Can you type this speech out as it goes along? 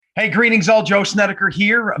Hey, greetings all. Joe Snedeker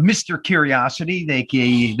here, Mr. Curiosity.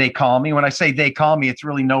 They call me. When I say they call me, it's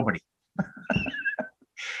really nobody.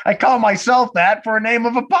 I call myself that for a name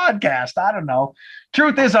of a podcast. I don't know.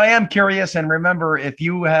 Truth is, I am curious. And remember, if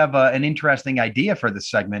you have an interesting idea for this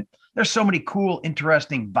segment, there's so many cool,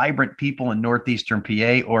 interesting, vibrant people in Northeastern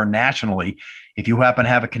PA or nationally. If you happen to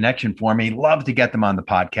have a connection for me, love to get them on the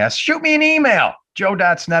podcast. Shoot me an email,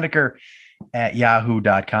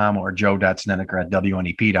 joe.snedeker@yahoo.com or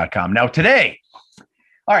joe.snedeker@wnep.com. Now, today,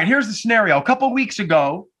 all right, here's the scenario. A couple of weeks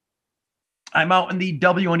ago, I'm out in the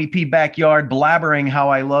WNEP backyard blabbering how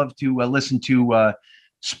I love to listen to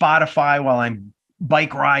Spotify while I'm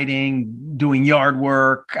bike riding, doing yard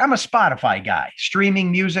work. I'm a Spotify guy.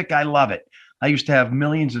 Streaming music, I love it. I used to have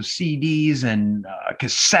millions of CDs and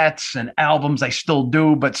cassettes and albums. I still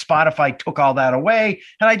do, but Spotify took all that away,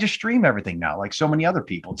 and I just stream everything now, like so many other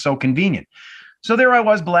people. It's so convenient. So there I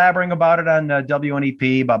was blabbering about it on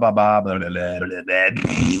WNEP, blah, blah, blah, blah, blah, blah, blah,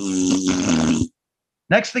 blah.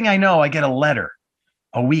 Next thing I know, I get a letter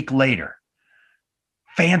a week later.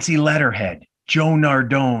 Fancy letterhead, Joe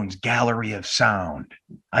Nardone's Gallery of Sound.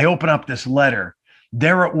 I open up this letter.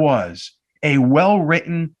 There it was, a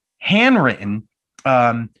well-written, handwritten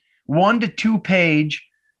 1 to 2 page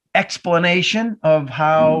explanation of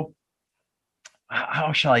how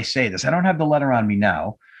shall I say this? I don't have the letter on me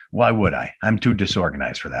now. Why would I? I'm too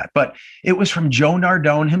disorganized for that. But it was from Joe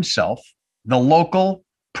Nardone himself, the local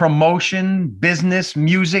promotion, business,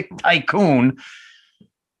 music tycoon.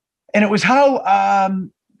 And it was how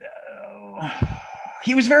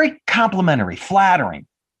he was very complimentary, flattering,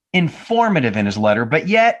 informative in his letter, but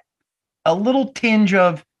yet a little tinge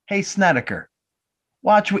of, hey, Snedeker,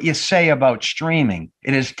 watch what you say about streaming.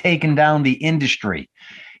 It has taken down the industry.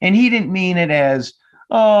 And he didn't mean it as,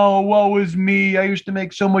 oh, woe is me. I used to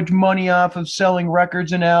make so much money off of selling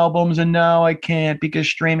records and albums, and now I can't because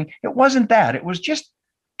streaming. It wasn't that. It was just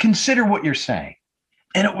consider what you're saying.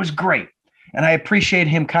 And it was great. And I appreciate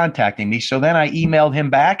him contacting me. So then I emailed him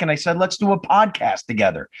back and I said, let's do a podcast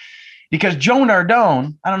together. Because Joe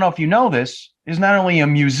Nardone, I don't know if you know this, is not only a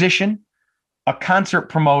musician, a concert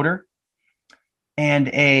promoter, and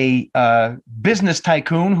a business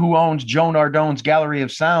tycoon who owns Joe Nardone's Gallery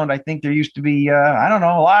of Sound. I think there used to be, I don't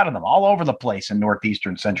know, a lot of them all over the place in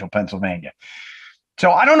northeastern central Pennsylvania.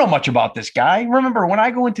 So I don't know much about this guy. Remember, when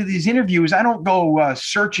I go into these interviews, I don't go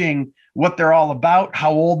searching what they're all about,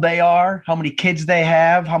 how old they are, how many kids they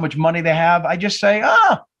have, how much money they have. I just say,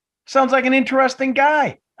 sounds like an interesting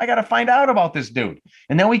guy. I got to find out about this dude.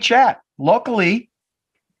 And then we chat. Luckily,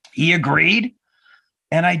 he agreed.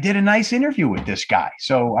 And I did a nice interview with this guy.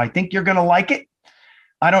 So I think you're going to like it.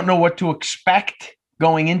 I don't know what to expect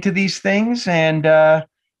going into these things. And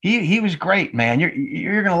he was great, man.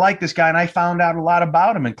 You're going to like this guy. And I found out a lot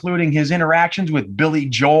about him, including his interactions with Billy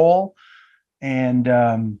Joel and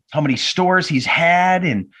how many stores he's had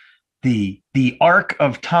and the arc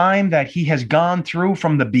of time that he has gone through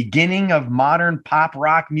from the beginning of modern pop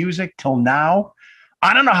rock music till now.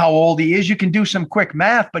 I don't know how old he is. You can do some quick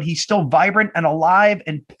math, but he's still vibrant and alive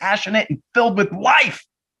and passionate and filled with life.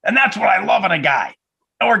 And that's what I love in a guy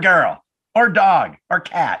or girl or dog or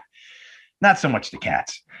cat. Not so much the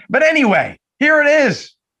cats. But anyway, here it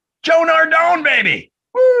is. Joe Nardone, baby.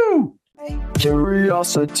 Woo!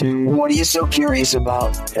 Curiosity. What are you so curious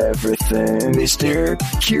about? Everything, Mr.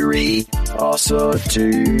 Curiosity.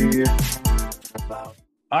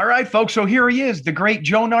 All right, folks. So here he is, the great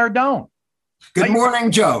Joe Nardone. Good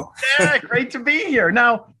morning, Joe. Yeah, great to be here.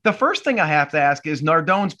 Now, the first thing I have to ask is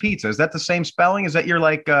Nardone's Pizza. Is that the same spelling? Is that your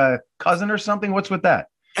cousin or something? What's with that?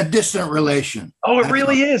 A distant relation. Oh, it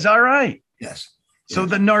really is. All right. Yes. So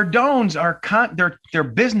the Nardones are they're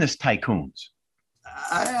business tycoons.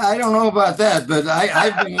 I don't know about that, but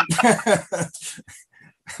I've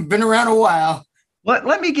been around a while.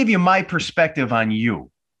 Let me give you my perspective on you,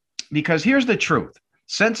 because here's the truth.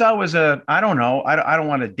 Since I was I don't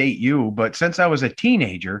want to date you, but since I was a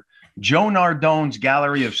teenager, Joe Nardone's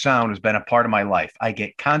Gallery of Sound has been a part of my life. I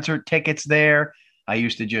get concert tickets there. I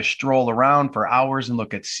used to just stroll around for hours and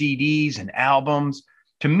look at CDs and albums.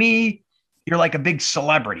 To me, you're like a big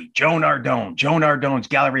celebrity, Joe Nardone, Joe Nardone's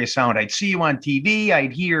Gallery of Sound. I'd see you on TV.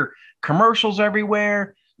 I'd hear commercials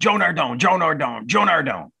everywhere. Joe Nardone, Joe Nardone, Joe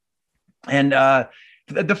Nardone. And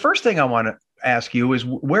the first thing I want to ask you is,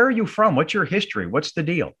 where are you from? What's your history? What's the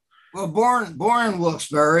deal? Well, born in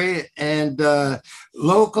Wilkes-Barre, and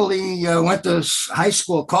locally went to high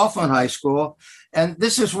school, Coughlin High School. And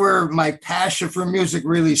this is where my passion for music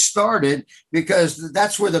really started, because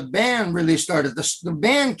that's where the band really started. The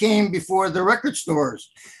band came before the record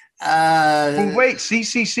stores. Well, wait,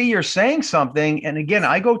 CCC, you're saying something. And again,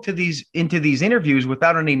 I go to into these interviews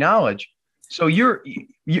without any knowledge. So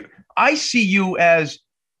I see you as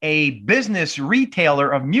a business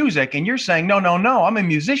retailer of music, and you're saying, no, no, no, I'm a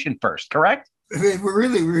musician first, correct?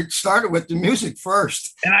 We started with the music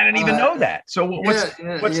first, and I didn't even know that. So what's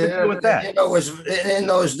the deal with that? You know, it was in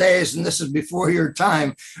those days, and this is before your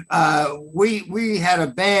time. We had a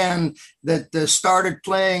band that started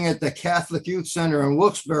playing at the Catholic Youth Center in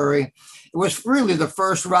Wilkes-Barre. It was really the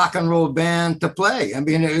first rock and roll band to play. I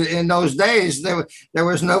mean, in those days, there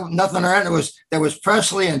was nothing around. There was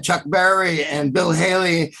Presley and Chuck Berry and Bill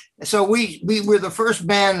Haley. So we were the first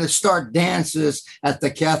band to start dances at the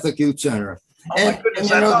Catholic Youth Center. Oh my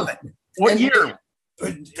goodness, I love it. What year?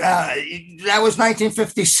 That was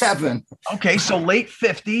 1957. Okay, so late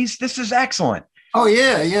 50s. This is excellent. Oh,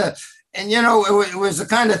 yeah. And, you know, it was the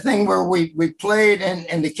kind of thing where we played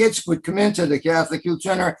and the kids would come into the Catholic Youth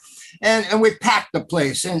Center and we packed the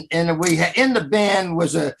place. And we had, in the band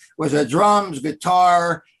was a drums,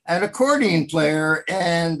 guitar, an accordion player,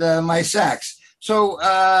 and my sax. So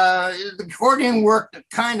the accordion worked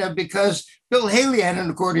kind of because Bill Haley had an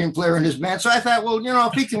accordion player in his band. So I thought, well, you know,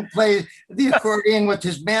 if he can play the accordion with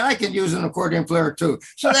his band, I can use an accordion player too.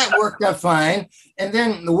 So that worked out fine. And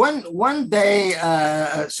then one day,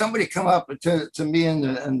 somebody come up to me in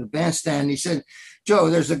the bandstand. He said, Joe,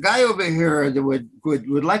 there's a guy over here that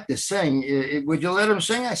would like to sing. Would you let him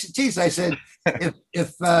sing? I said, geez, I said,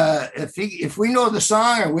 if we know the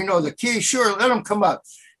song or we know the key, sure, let him come up.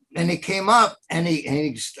 And he came up and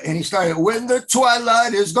he started, when the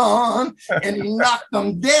twilight is gone, and he knocked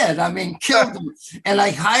them dead. I mean, killed them. And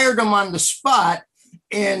I hired him on the spot.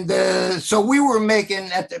 And so we were making,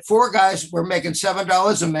 four guys were making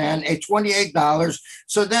 $7 a man, $28.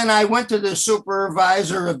 So then I went to the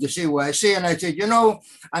supervisor of the CYC and I said, you know,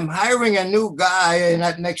 I'm hiring a new guy and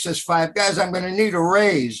that makes us five guys. I'm going to need a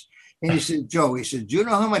raise. And he said, Joe, he said, do you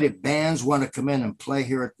know how many bands want to come in and play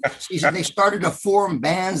here? He said, they started to form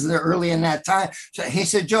bands there early in that time. So he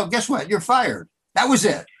said, Joe, guess what? You're fired. That was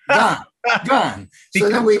it. Gone. So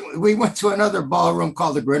then we went to another ballroom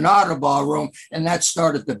called the Granada Ballroom, and that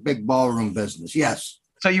started the big ballroom business. Yes.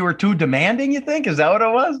 So you were too demanding, you think? Is that what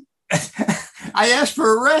it was? I asked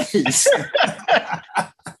for a raise.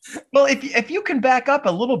 Well, if you can back up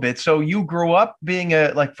a little bit, so you grew up being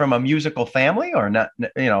from a musical family, or not?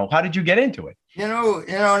 You know, how did you get into it? You know,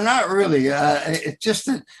 not really. It's just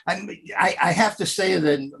that I have to say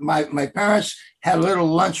that my parents had a little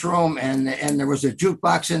lunchroom and there was a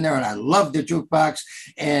jukebox in there, and I loved the jukebox,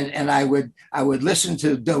 and I would listen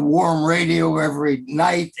to the warm radio every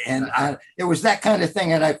night, and it was that kind of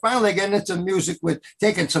thing. And I finally got into music with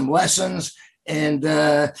taking some lessons. And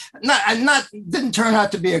didn't turn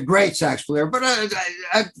out to be a great sax player, but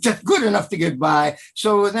just good enough to get by.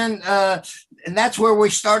 So then, and that's where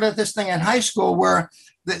we started this thing in high school, where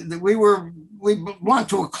we belonged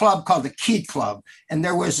to a club called the Key Club, and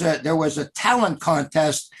there was a talent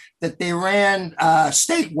contest that they ran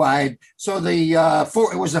statewide. So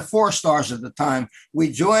it was the Four Stars at the time.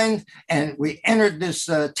 We joined and we entered this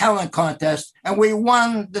talent contest, and we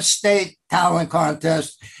won the state talent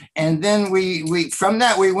contest. And then we from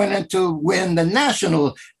that we went into win the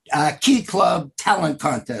national Key Club talent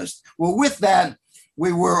contest. Well, with that,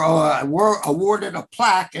 we were awarded a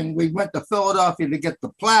plaque, and we went to Philadelphia to get the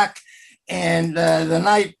plaque. And the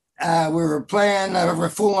night we were playing, we were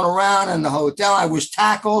fooling around in the hotel, I was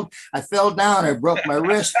tackled. I fell down. I broke my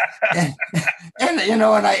wrist. And you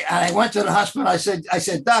know, and I went to the hospital. I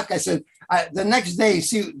said, Doc, I said, the next day,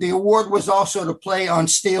 see, the award was also to play on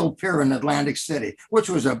Steel Pier in Atlantic City, which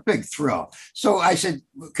was a big thrill. So I said,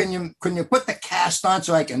 can you put the cast on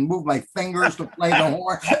so I can move my fingers to play the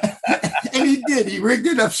horn? And he did. He rigged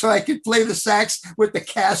it up so I could play the sax with the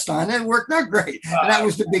cast on. It worked out great. And that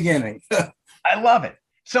was the beginning. I love it.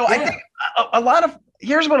 So yeah. I think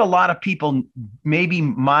here's what a lot of people, maybe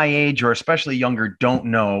my age or especially younger, don't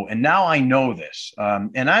know. And now I know this.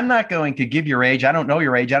 And I'm not going to give your age. I don't know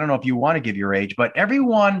your age. I don't know if you want to give your age, but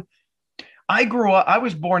everyone, I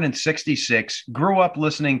was born in 1966, grew up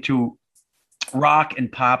listening to rock and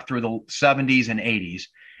pop through the 70s and 80s.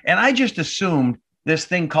 And I just assumed this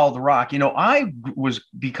thing called rock. You know, I was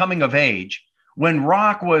becoming of age when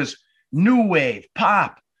rock was new wave,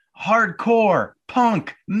 pop, hardcore,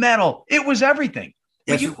 punk, metal. It was everything.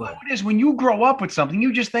 But Yes, you know what it is when you grow up with something,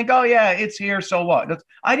 you just think, oh, yeah, it's here. So what?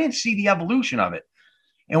 I didn't see the evolution of it.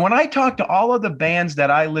 And when I talk to all of the bands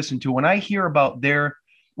that I listen to, when I hear about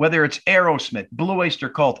whether it's Aerosmith, Blue Oyster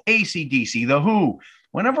Cult, AC/DC, The Who,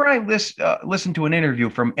 whenever I listen to an interview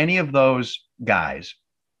from any of those guys,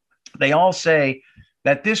 they all say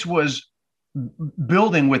that this was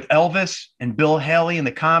building with Elvis and Bill Haley and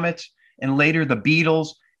the Comets, and later the Beatles.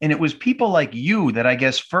 And it was people like you that I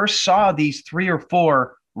guess first saw these three or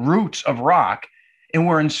four roots of rock and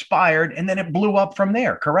were inspired, and then it blew up from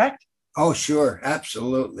there, correct? Oh, sure.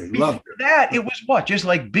 Absolutely. Before Loved it. that, it was what, just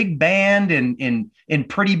like big band and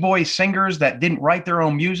pretty boy singers that didn't write their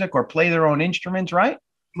own music or play their own instruments, right?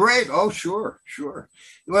 Right. Oh, sure, sure.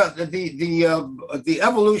 Well, the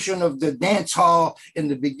evolution of the dance hall in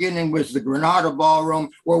the beginning was the Granada Ballroom,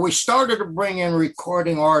 where we started to bring in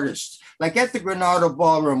recording artists. Like at the Granada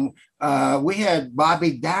Ballroom, we had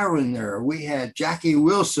Bobby Darin there, we had Jackie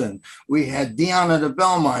Wilson, we had Deanna the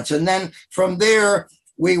Belmonts, and then from there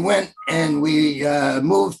we went and we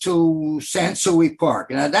moved to Sansui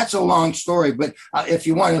Park. Now that's a long story, but if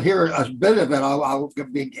you want to hear a bit of it, I'll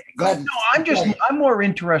be glad. No, I'm more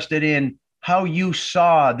interested in how you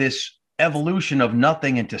saw this evolution of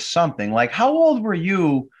nothing into something. Like, how old were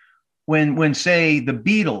you when say the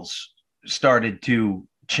Beatles started to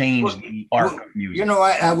change the arc of music? You know,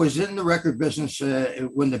 I was in the record business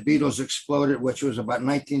when the Beatles exploded, which was about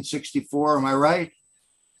 1964. Am I right?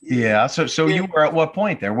 Yeah. So you were at what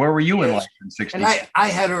point there? Where were you in Yes. life in '60s? And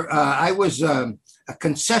I was a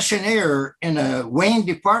concessionaire in a Wayne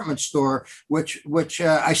department store, which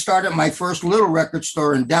I started my first little record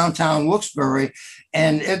store in downtown Wilkes-Barre,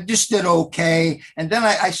 and it just did okay. And then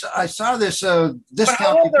I saw this But discount.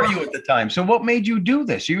 how old are you at the time? So what made you do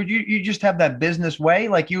this? You just have that business way?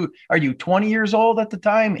 Like are you 20 years old at the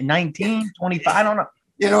time? 19, 25? I don't know.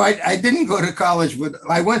 You know, I didn't go to college, but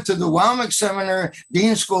I went to the Wyoming Seminary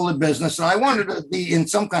Dean School of Business, and I wanted to be in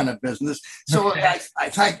some kind of business. So Okay.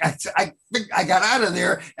 I think I got out of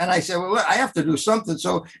there, and I said, well, I have to do something.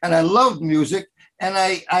 So, and I loved music, and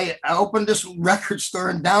I opened this record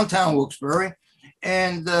store in downtown Wilkes-Barre,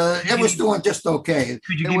 and it was doing just okay.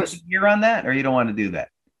 Could you It give was, me a year on that, or you don't want to do that?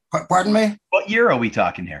 pardon me? What year are we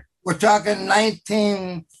talking here? We're talking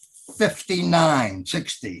 1959,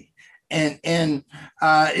 60.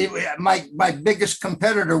 My biggest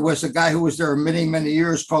competitor was a guy who was there many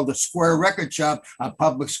years called the Square Record Shop on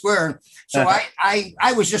Public Square. So I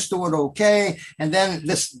was just doing okay, and then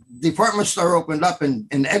this department store opened up in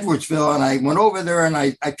Edwardsville, and I went over there and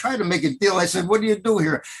I tried to make a deal. I said, "What do you do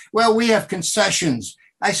here?" "Well, we have concessions."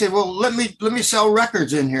 I said, "Well, let me sell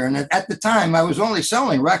records in here." And at the time, I was only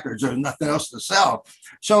selling records. There was nothing else to sell.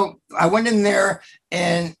 So I went in there,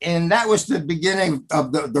 and that was the beginning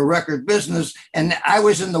of the record business. And I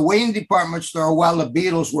was in the Wayne department store while the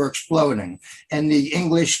Beatles were exploding and the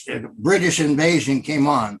British invasion came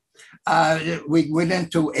on. We went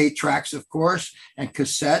into 8-tracks, of course, and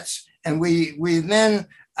cassettes. And we then,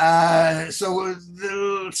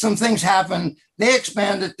 some things happened. They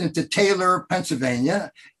expanded into Taylor,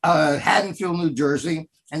 Pennsylvania, Haddonfield, New Jersey.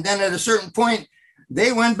 And then at a certain point,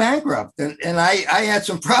 they went bankrupt, and I had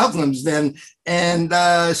some problems then. And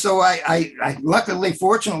so I luckily,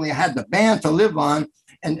 fortunately, I had the band to live on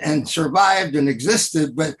and survived and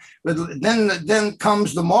existed. But then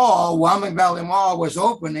comes the mall. Wyoming Valley Mall was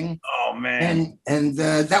opening. Oh man! And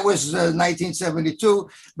that was 1972.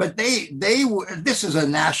 But this is a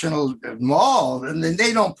national mall, and then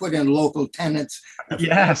they don't put in local tenants.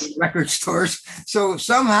 Yes. Record stores. So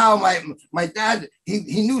somehow my dad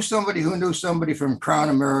he knew somebody who knew somebody from Crown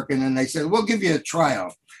American, and they said, "We'll give you a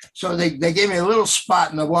trial." So they gave me a little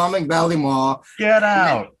spot in the Wyoming Valley Mall. Get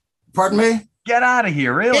out! Pardon me? Get out of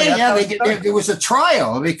here! Really? There was a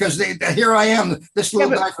trial because here I am, this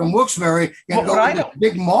little guy from Wilkes-Barre, go to the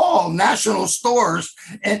big mall, national stores,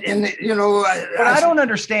 and you know. What I don't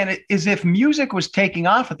understand is if music was taking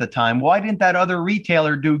off at the time, why didn't that other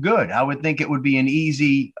retailer do good? I would think it would be an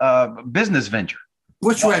easy business venture.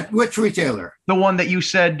 Which retailer? The one that you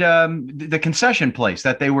said, the concession place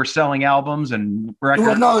that they were selling albums and records.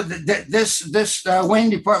 Well, no, this Wayne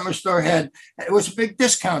department store it was a big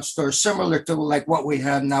discount store, similar to like what we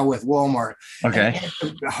have now with Walmart. Okay.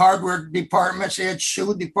 And hardware departments, they had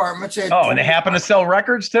shoe departments. And they happen to sell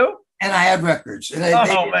records too? And I had records. And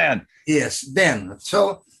man. Yes, then.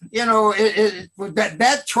 So, you know,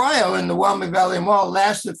 that trial in the Wyoming Valley Mall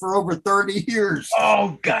lasted for over 30 years.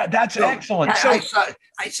 Oh, God, that's excellent. I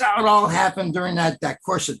saw it all happen during that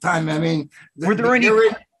course of time. I mean, were there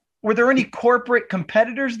any corporate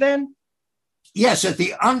competitors then? Yes, at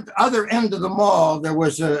the other end of the mall, there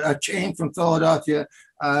was a chain from Philadelphia,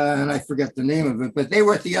 and I forget the name of it, but they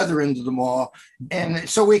were at the other end of the mall. And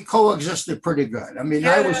so we coexisted pretty good. I mean,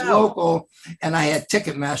 I was local, and I had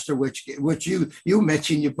Ticketmaster, which you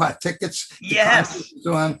mentioned, you bought tickets. Yes.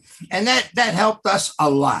 So on, and that helped us a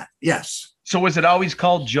lot. Yes. So was it always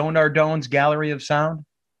called Joe Nardone's Gallery of Sound?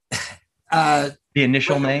 The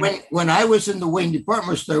initial name? When I was in the Wayne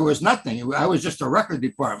department store, there was nothing. I was just a record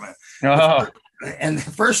department. Oh, And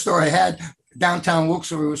the first store I had downtown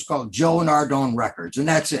Wilkes-Barre was called Joe Nardone Records, and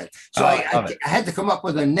that's it. So I had to come up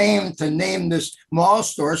with a name to name this mall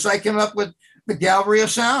store. So I came up with the Gallery of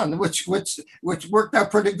Sound, which worked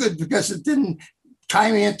out pretty good because it didn't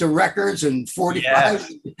tie me into records and 45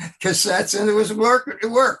 cassettes, and it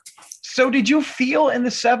worked. So did you feel in the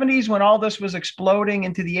 70s when all this was exploding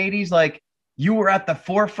into the 80s, like you were at the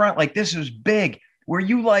forefront, like this was big? Were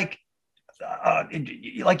you like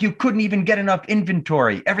you couldn't even get enough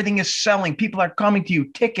inventory? Everything is selling. People are coming to you,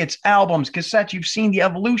 tickets, albums, cassettes. You've seen the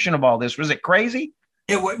evolution of all this. Was it crazy?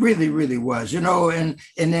 It really, really was, and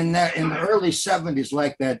in the early 70s,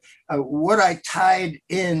 like that, what I tied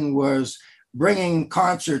in was bringing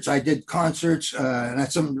concerts. I did concerts, and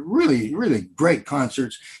had some really, really great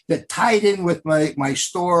concerts that tied in with my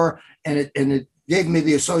store, and it gave me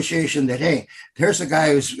the association that, hey, there's a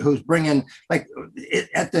guy who's bringing, like, we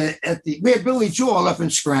had Billy Joel up in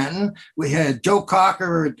Scranton, we had Joe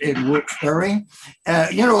Cocker at Wilkes-Barre,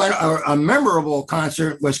 a memorable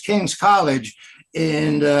concert was King's College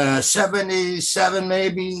in 77,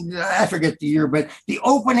 maybe, I forget the year, but the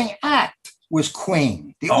opening act was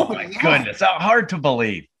Queen. Oh my goodness, hard to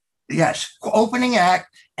believe. Yes, opening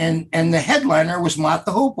act, and the headliner was Mott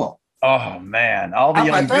the Hoople. Oh man, all the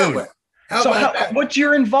young dudes. What's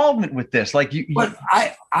your involvement with this? Like But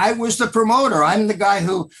I was the promoter. I'm the guy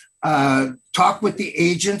who talked with the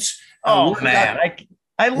agents. Oh man,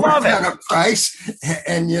 I love it. A price,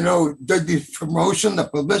 and did the promotion, the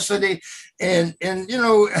publicity, and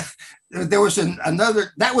there was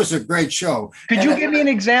that was a great show. Could you give me an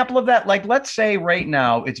example of that? Like, let's say right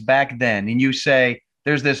now it's back then, and you say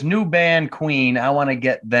there's this new band, Queen. I want to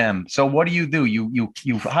get them. So what do? You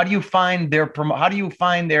how do you find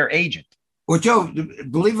their agent? Well, Joe,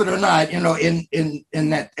 believe it or not, in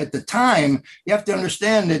that at the time, you have to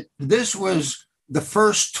understand that this was the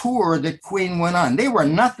first tour that Queen went on. They were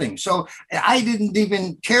nothing. So I didn't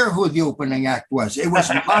even care who the opening act was. It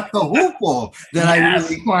was Mott the Hoople that I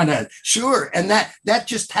really wanted. Sure. And that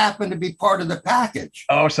just happened to be part of the package.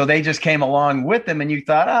 Oh, so they just came along with them and you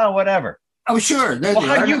thought, oh, whatever. Oh, sure. Well,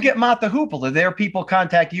 how do you get Mott the Hoople? Do their people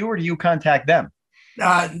contact you or do you contact them?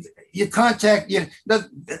 That's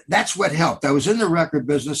what helped. I was in the record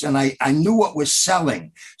business and I knew what was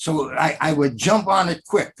selling. So I would jump on it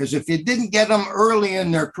quick, because if you didn't get them early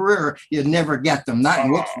in their career, you'd never get them, not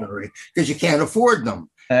in Wilkes-Barre, because you can't afford them.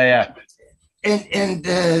 Yeah. And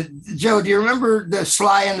Joe, do you remember the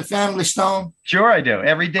Sly and the Family Stone? Sure, I do.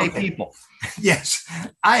 Everyday people. Yes.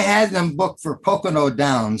 I had them booked for Pocono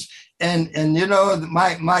Downs. And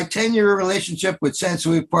my 10-year relationship with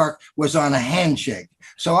Sensory Park was on a handshake.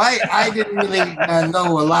 So I didn't really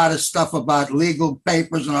know a lot of stuff about legal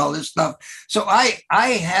papers and all this stuff. So I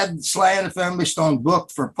had Sly and the Family Stone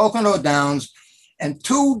booked for Pocono Downs. And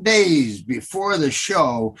 2 days before the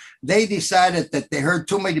show, they decided that they heard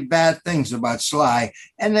too many bad things about Sly.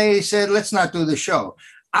 And they said, let's not do the show.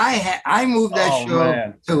 I moved that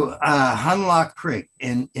show to Hunlock Creek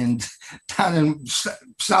in down in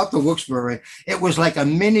south of Wilkes-Barre. It was like a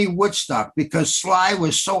mini Woodstock because Sly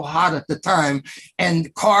was so hot at the time,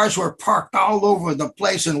 and cars were parked all over the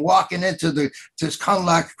place and walking into this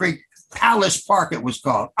Hunlock Creek Palace Park, it was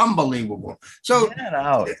called. Unbelievable. So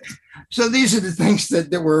these are the things that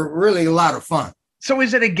were really a lot of fun. So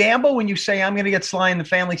is it a gamble when you say I'm going to get Sly and the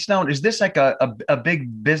Family Stone? Is this like a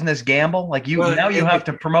big business gamble? Like you have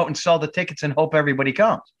to promote and sell the tickets and hope everybody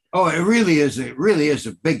comes. Oh, it really is. It really is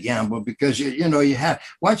a big gamble because you have,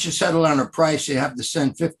 once you settle on a price, you have to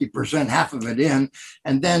send 50%, half of it in,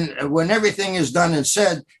 and then when everything is done and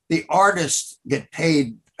said, the artists get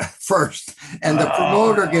paid first and the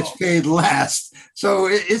promoter gets paid last. So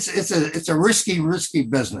it's a risky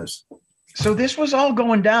business. So this was all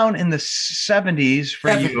going down in the 70s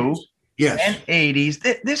for you, yes, and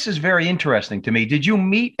 80s. This is very interesting to me. Did you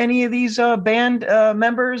meet any of these band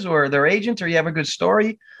members or their agents, or you have a good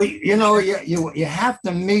story? You have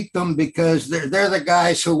to meet them because they're the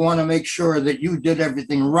guys who want to make sure that you did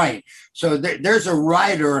everything right. So there's a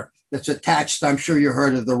rider that's attached. I'm sure you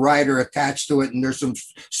heard of the rider attached to it. And there's some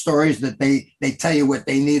stories that they tell you what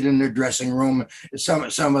they need in their dressing room. Some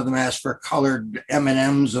of them ask for colored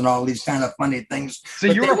M&Ms and all these kind of funny things. So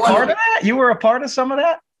you were a part of that? You were a part of some of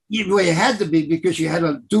that? You had to be, because you had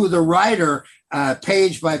to do the rider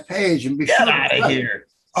page by page and be Get out of here.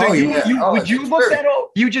 So would you look that over?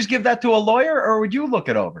 You just give that to a lawyer, or would you look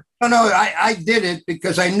it over? No, I did it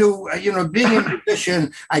because I knew, being a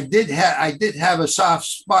musician, I did have a soft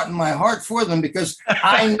spot in my heart for them because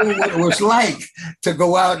I knew what it was like. to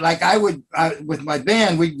go out. Like I would, with my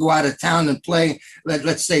band, we'd go out of town and play,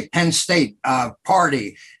 let's say Penn State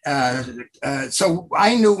party. So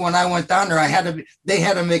I knew when I went down there, they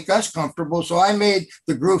had to make us comfortable. So I made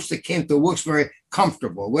the groups that came to Wilkes-Barre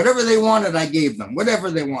comfortable. Whatever they wanted, I gave them,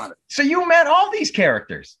 whatever they wanted. So you met all these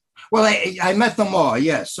characters. Well, I met them all.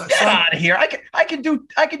 Yes. Get out of here. I could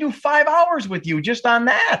do 5 hours with you just on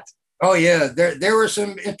that. Oh yeah, there were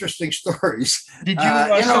some interesting stories. Did you?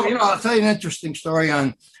 I'll tell you an interesting story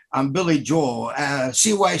on Billy Joel,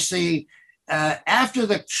 CYC. After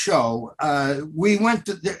the show, we went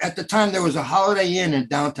to at the time there was a Holiday Inn in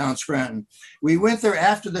downtown Scranton. We went there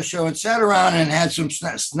after the show and sat around and had some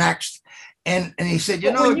snacks. And he said,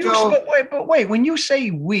 Joe. But wait, when you say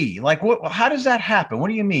we, like, how does that happen? What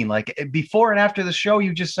do you mean? Like before and after the show,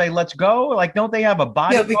 you just say, let's go? Like, don't they have a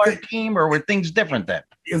bodyguard team, or were things different then?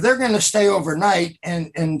 If they're going to stay overnight,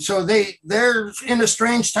 and so they're in a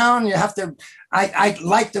strange town, you have to, I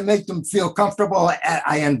like to make them feel comfortable.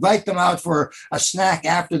 I invite them out for a snack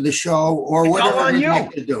after the show or whatever they like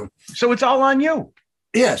to do. So it's all on you.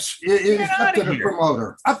 Yes, it's up to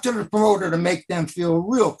the promoter to make them feel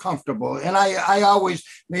real comfortable. And I always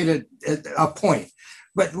made it a point.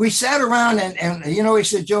 But we sat around and he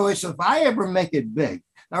said, Joe, if I ever make it big.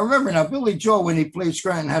 Now, remember, Billy Joel, when he played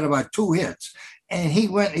Scranton, had about 2 hits. And he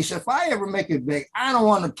said, if I ever make it big, I don't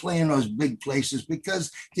want to play in those big places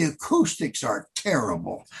because the acoustics are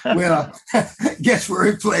terrible. Well, guess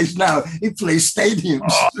where he plays now? He plays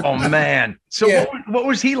stadiums. Oh man. So yeah. What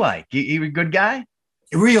was he like? He was a good guy?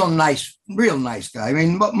 Real nice guy. I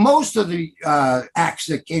mean, most of the acts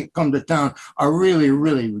that come to town are really,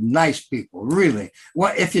 really nice people, really.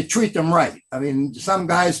 Well, if you treat them right. I mean, some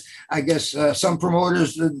guys, I guess some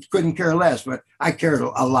promoters couldn't care less, but I cared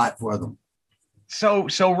a lot for them.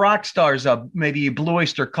 So rock stars, maybe Blue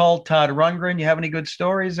Oyster Cult, Todd Rundgren. You have any good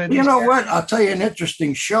stories? You know what? I'll tell you an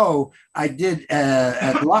interesting show I did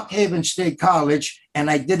at Lock Haven State College, and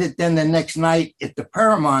I did it then the next night at the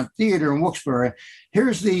Paramount Theater in Wilkes-Barre.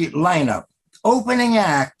 Here's the lineup. Opening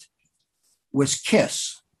act was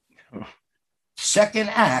Kiss. Second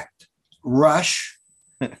act, Rush.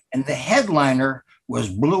 And the headliner was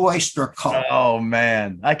Blue Oyster Cult. Oh,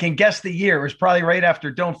 man. I can guess the year. It was probably right after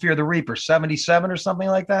Don't Fear the Reaper, 77 or something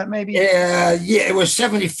like that, maybe? Yeah, it was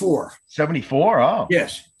 74. 74? Oh.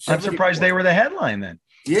 Yes. 74. I'm surprised they were the headline then.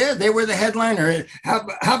 Yeah, they were the headliner.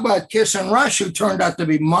 How about Kiss and Rush, who turned out to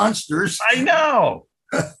be monsters? I know.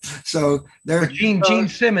 So they're Gene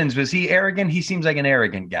Simmons, was he arrogant? He seems like an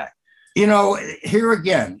arrogant guy. Here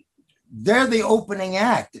again, they're the opening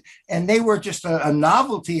act, and they were just a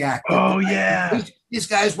novelty act. Oh, yeah. These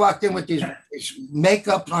guys walked in with these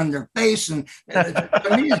makeup on their face, and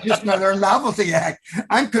to me, it's just another novelty act.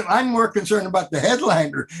 I'm more concerned about the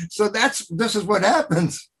headliner. So this is what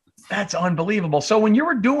happens. That's unbelievable. So when you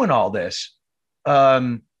were doing all this,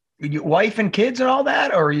 your wife and kids and all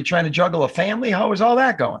that, or are you trying to juggle a family? How was all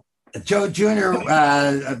that going? Joe Jr.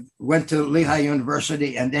 Went to Lehigh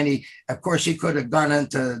University, and then he could have gone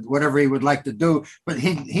into whatever he would like to do, but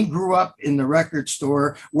he grew up in the record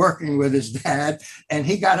store working with his dad, and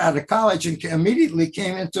he got out of college and immediately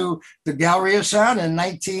came into the Gallery of Sound in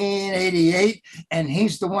 1988, and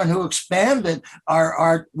he's the one who expanded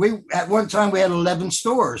we at one time we had 11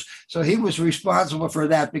 stores, so he was responsible for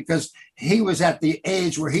that because he was at the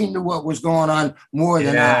age where he knew what was going on more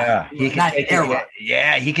than I.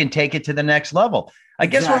 He can take it to the next level. I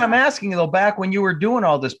guess what I'm asking, though, back when you were doing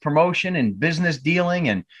all this promotion and business dealing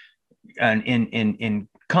and in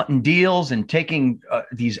cutting deals and taking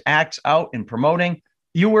these acts out and promoting,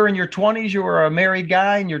 you were in your 20s. You were a married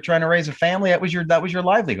guy and you're trying to raise a family. That was your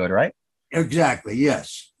livelihood, right? Exactly.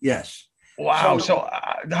 Yes. Wow. So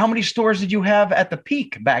how many stores did you have at the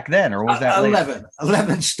peak back then? Or was that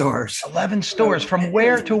 11 stores. 11 stores. From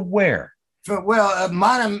where to where?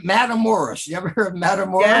 Matamoros. You ever heard of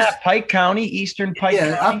Matamoros? Yeah, Pike County, Eastern Pike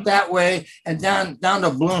County. Up that way and down to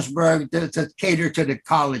Bloomsburg to cater to the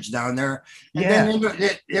college down there. And then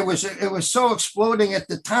it was so exploding at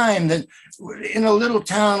the time that in a little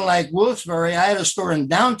town like Wilkes-Barre, I had a store in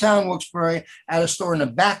downtown Wilkes-Barre, I had a store in the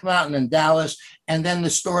back mountain in Dallas, and then the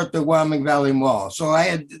store at the Wyoming Valley Mall. So I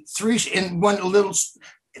had 3 in one little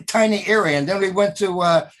tiny area. And then we went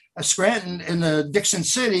to Scranton in the Dixon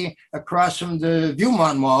City across from the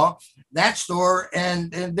Viewmont Mall, that store,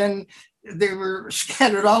 and then they were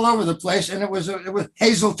scattered all over the place, and it was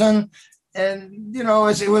Hazleton, and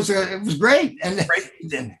it was great, and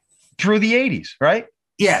then through the 80s, right?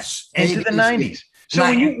 Yes, into the 90s. So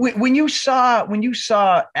when you saw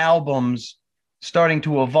albums starting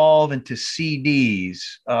to evolve into CDs.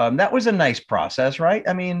 That was a nice process, right?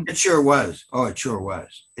 I mean, It sure was. Oh, it sure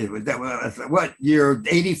was. It was that was what year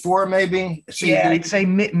 84 maybe yeah, CD. I'd say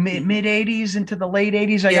mid 80s into the late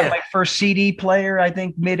 80s. I got Yeah, my first CD player, I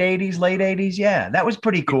think mid 80s, late 80s. Yeah, that was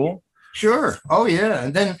pretty cool. sure. Oh yeah.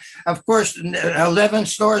 And then of course 11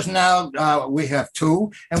 stores now. We have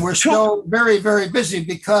two, and we're still very very busy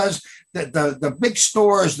because the big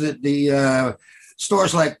stores that the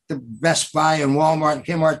stores like the Best Buy and Walmart and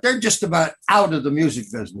Kmart, they're just about out of the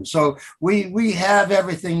music business. So we have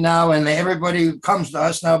everything now, and everybody comes to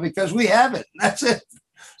us now because we have it. That's it.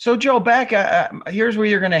 So, Joe, back here's where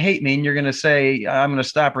you're going to hate me, and you're going to say I'm going to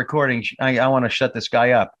stop recording. I want to shut this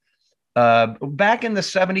guy up. Back in the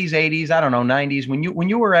 70s, 80s, I don't know, 90s, when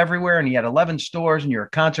you were everywhere and you had 11 stores and you're a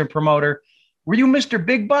concert promoter, were you Mr.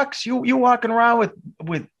 Big Bucks? You walking around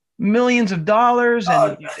with millions of dollars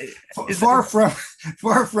and far from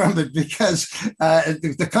it, because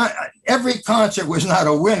every concert was not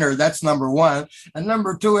a winner. That's number one. And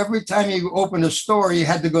number two, every time you opened a store, you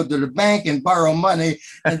had to go to the bank and borrow money.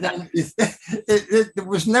 And then it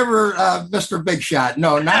was never Mr. Big Shot.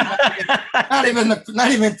 No, not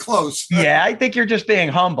even close. Yeah, I think you're just being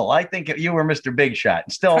humble. I think you were Mr. Big Shot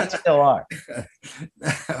and still are.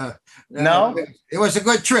 No, it was a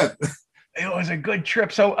good trip. It was a good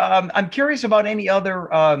trip. So I'm curious about any other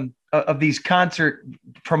of these concert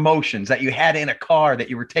promotions that you had in a car that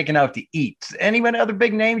you were taking out to eat. Any other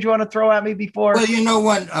big names you want to throw at me before?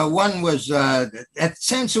 Well, one was at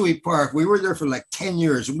Sansui Park. We were there for like 10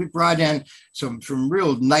 years, and we brought in some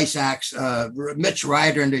real nice acts. Mitch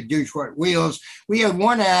Ryder and the Detroit Wheels. We had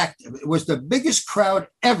one act. It was the biggest crowd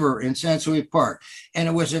ever in Sansui Park, and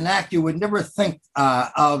it was an act you would never think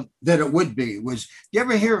of that it would be. You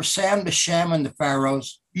ever hear of Sam the Sham and the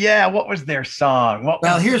Pharaohs? Yeah, what was their song?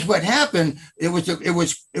 Here's what happened.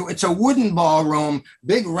 It's a wooden ballroom,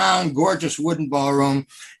 big, round, gorgeous wooden ballroom.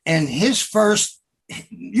 And his first,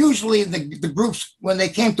 usually the groups, when they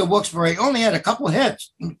came to Wilkes-Barre, only had a couple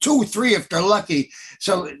hits, 2 or 3 if they're lucky.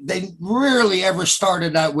 So they rarely ever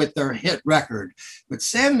started out with their hit record. But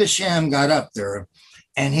Sam the Sham got up there,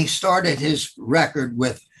 and he started his record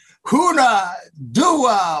with Huna,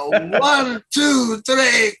 Dua, 1, 2,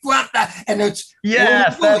 3, 4, and it's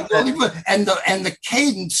and the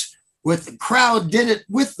cadence with the crowd did it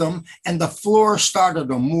with them, and the floor started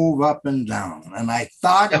to move up and down, and I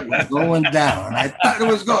thought it was going down. I thought it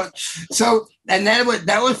was going so, and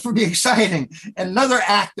that was pretty exciting. Another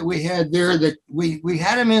act that we had there that we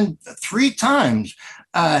had him in 3 times.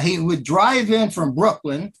 He would drive in from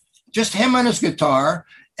Brooklyn, just him and his guitar.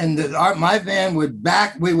 And my band we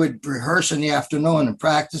would rehearse in the afternoon and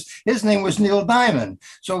practice. His name was Neil Diamond.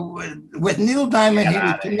 So with Neil Diamond, he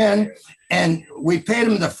would come in, and we paid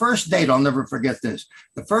him the first date. I'll never forget this.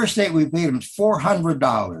 The first date we paid him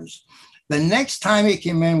 $400. The next time he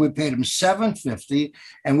came in, we paid him $750,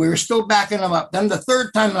 and we were still backing him up. Then the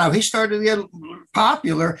third time, now he started to get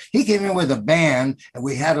popular. He came in with a band, and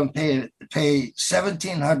we had him pay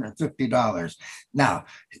 $1,750. Now,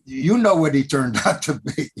 you know what he turned out to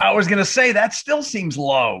be. I was going to say that still seems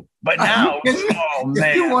low, but now,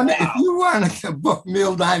 if you want to book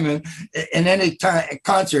Neil Diamond in any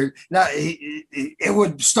concert, now it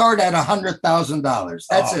would start at $100,000.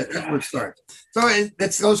 That's it. That would start. So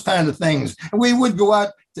it's those kind of things. We would go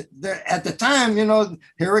out there at the time,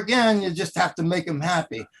 here again, you just have to make them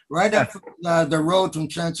happy. Right up the road from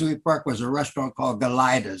Sansui Park was a restaurant called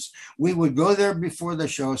Galida's. We would go there before the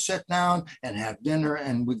show, sit down and have dinner,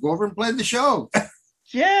 and we'd go over and play the show.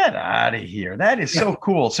 Get out of here. That is so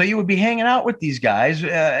cool. So you would be hanging out with these guys.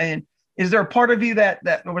 And is there a part of you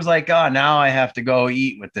that was like, oh, now I have to go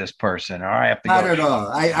eat with this person, or I have to Not go at all.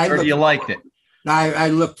 or you liked it? I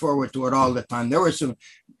look forward to it all the time. There were some,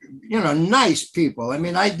 nice people. I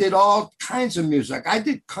mean, I did all kinds of music. I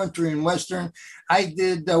did country and Western. I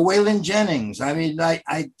did Waylon Jennings. I mean,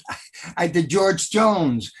 I did George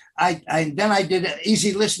Jones. Then I did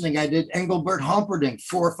easy listening. I did Engelbert Humperdinck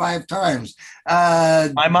 4 or 5 times.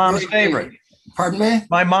 My mom's favorite. Pardon me?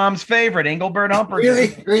 My mom's favorite, Engelbert Humperdinck.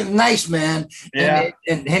 Really, really nice man. Yeah.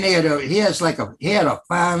 And he had a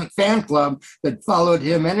fan club that followed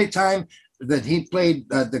him anytime that he played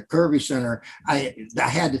the Kirby Center. I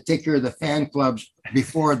had to take care of the fan clubs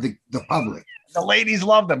before the public. The ladies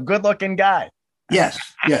loved him. Good looking guy. Yes.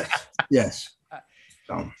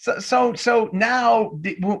 So now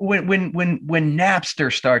when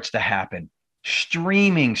Napster starts to happen,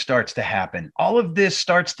 streaming starts to happen, all of this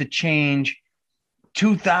starts to change.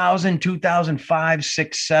 2000, 2005,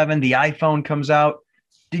 6, 7, the iPhone comes out.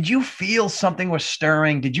 Did you feel something was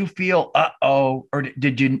stirring? Did you feel or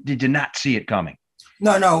did you not see it coming?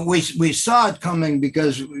 No, we saw it coming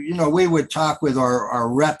because we would talk with our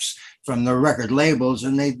reps from the record labels,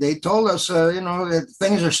 and they told us that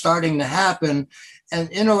things are starting to happen, and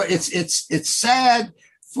it's sad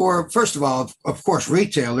for, first of all, of course,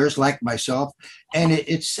 retailers like myself, and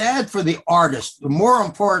it's sad for the artist. More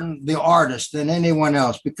important, the artist than anyone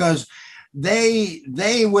else, because they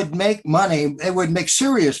would make money. They would make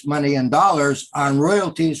serious money in dollars on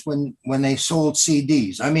royalties when they sold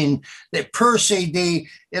CDs. I mean, per CD,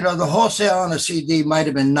 the wholesale on a CD might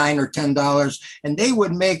have been $9 or $10, and they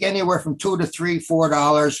would make anywhere from $2 to $3,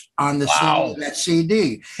 $4 on the sale of that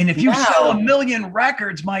CD. And if you sell 1 million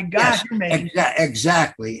records, my gosh, yes, you're making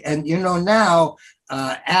exactly. And now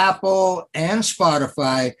Apple and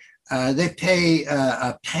Spotify, they pay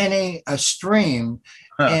a penny a stream.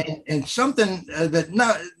 And something that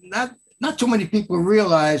not too many people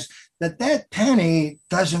realize, that penny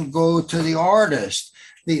doesn't go to the artist.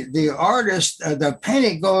 The artist, the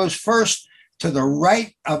penny goes first to the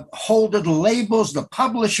right holder, the labels, the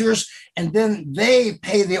publishers, and then they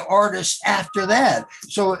pay the artist after that.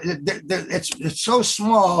 So it's so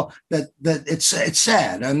small that it's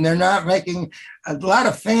sad, and they're not making. A lot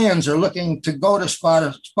of fans are looking to go to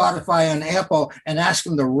Spotify and Apple and ask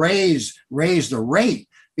them to raise the rate,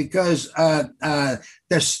 because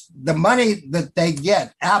there's the money that they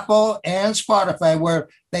get, Apple and Spotify, where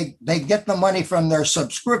they get the money from their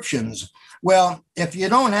subscriptions. Well, if you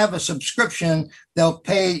don't have a subscription, they'll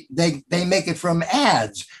pay, they make it from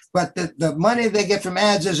ads, but the money they get from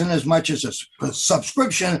ads isn't as much as a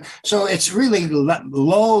subscription. So it's really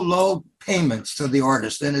low payments to the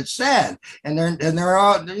artist, and it's sad. And they're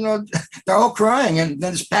all, they're all crying. And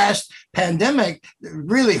this past pandemic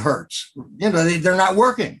really hurts. They're not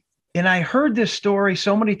working. And I heard this story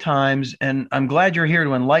so many times, and I'm glad you're here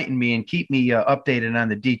to enlighten me and keep me updated on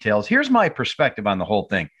the details. Here's my perspective on the whole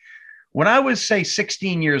thing. When I was, say,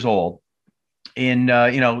 16 years old in,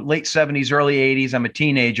 late 70s, early 80s, I'm a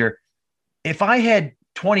teenager. If I had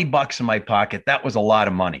 $20 in my pocket, that was a lot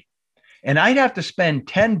of money. And I'd have to spend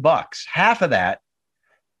 $10, half of that,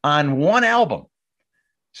 on one album.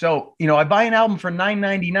 So, I buy an album for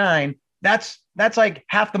 $9.99. That's like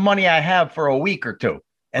half the money I have for a week or two.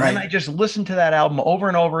 And Then I just listen to that album over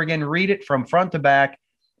and over again, read it from front to back.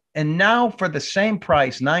 And now for the same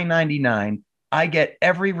price, $9.99, I get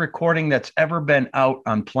every recording that's ever been out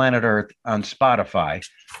on planet Earth on Spotify.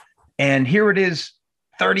 And here it is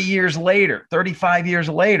 30 years later, 35 years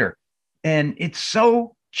later. And it's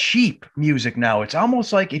so cheap, music now. It's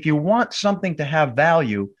almost like if you want something to have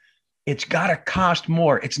value, it's got to cost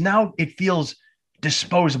more. It feels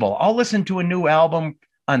disposable. I'll listen to a new album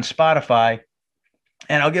on Spotify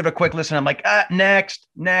and I'll give it a quick listen. I'm like, next.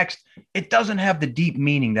 It doesn't have the deep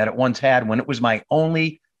meaning that it once had when it was my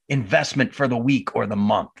only investment for the week or the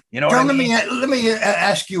month. Let me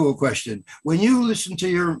ask you a question. When you listen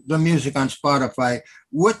to the music on Spotify,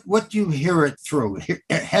 what do you hear it through?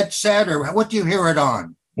 Headset, or what do you hear it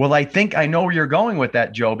on? Well, I think I know where you're going with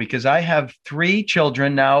that, Joe, because I have 3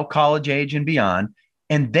 children now, college age and beyond,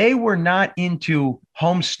 and they were not into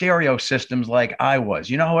home stereo systems like I was.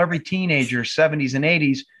 You know how every teenager, 70s and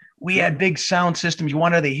 80s, we had big sound systems. You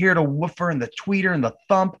wanted to hear the woofer and the tweeter and the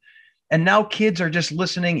thump. And now kids are just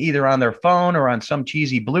listening either on their phone or on some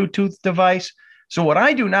cheesy Bluetooth device. So what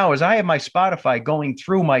I do now is I have my Spotify going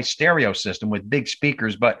through my stereo system with big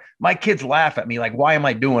speakers, but my kids laugh at me like, why am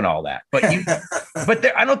I doing all that? But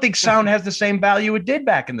I don't think sound has the same value it did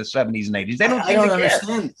back in the 70s and 80s. They don't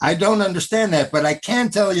understand. I don't understand that, but I can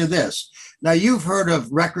tell you this. Now, you've heard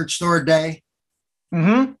of Record Store Day?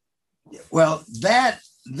 Mm-hmm. Well, that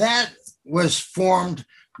was formed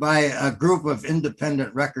by a group of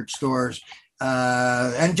independent record stores.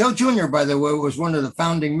 And Joe Jr., by the way, was one of the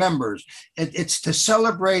founding members. It's to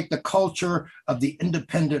celebrate the culture of the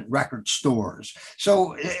independent record stores.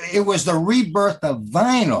 So it was the rebirth of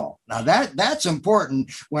vinyl. Now that's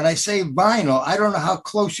important. When I say vinyl, I don't know how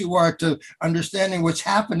close you are to understanding what's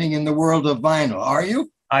happening in the world of vinyl. Are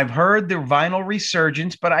you? I've heard the vinyl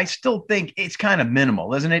resurgence, but I still think it's kind of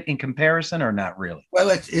minimal, isn't it, in comparison, or not really? Well,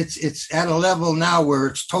 it's at a level now where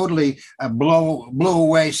it's totally blew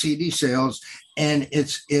away CD sales, and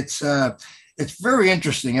it's very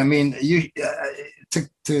interesting. I mean,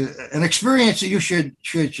 an experience that you should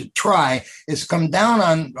try is come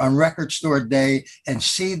down on Record Store Day and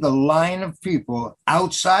see the line of people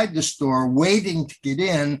outside the store waiting to get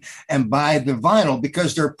in and buy the vinyl,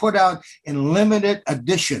 because they're put out in limited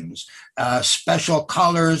editions, special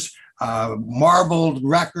colors, marbled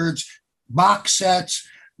records, box sets.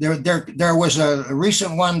 There was a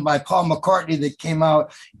recent one by Paul McCartney that came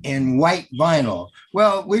out in white vinyl.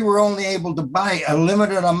 Well, we were only able to buy a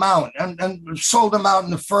limited amount and sold them out in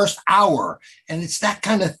the first hour. And it's that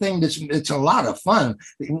kind of thing it's a lot of fun.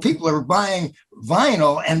 People are buying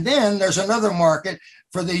vinyl, and then there's another market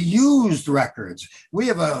for the used records. We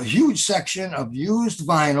have a huge section of used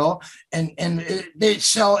vinyl, and they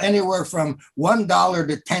sell anywhere from $1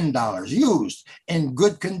 to $10 used in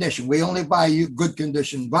good condition. We only buy good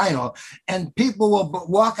condition vinyl, and people will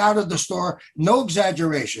walk out of the store, no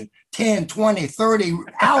exaggeration, 10, 20, 30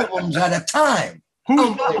 albums at a time.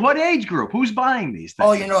 What age group? Who's buying these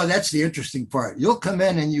things? Oh, that's the interesting part. You'll come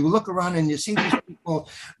in and you look around and you see these people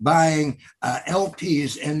buying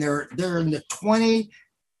LPs, and they're in the 20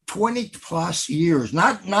 plus years,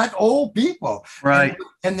 not old people. Right.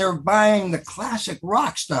 And they're buying the classic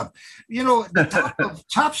rock stuff. The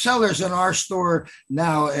top sellers in our store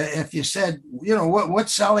now, if you said,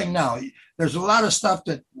 what's selling now? There's a lot of stuff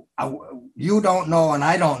that you don't know and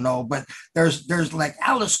I don't know, but there's like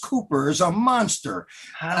Alice Cooper is a monster.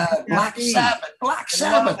 Black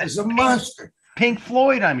Sabbath is a monster. Pink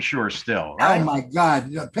Floyd, I'm sure, still. Right? Oh my God,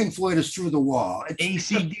 Pink Floyd is through the wall.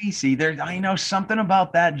 AC/DC. I know something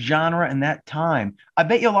about that genre and that time. I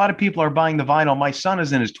bet you a lot of people are buying the vinyl. My son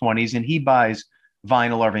is in his 20s and he buys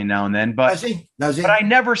vinyl every now and then. But does he? But I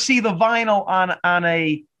never see the vinyl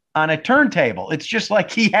on a turntable. It's just like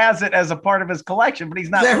he has it as a part of his collection, but he's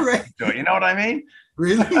not right? to it. You know what I mean?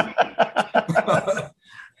 Really?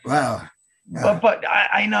 Wow. Yeah. But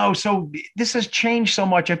I know. So this has changed so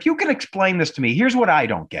much. If you can explain this to me, here's what I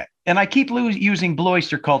don't get. And I keep using Blue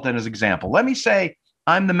Oyster Cult as an example. Let me say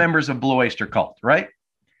I'm the members of Blue Oyster Cult, right?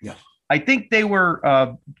 Yeah. I think they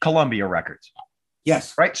were Columbia Records.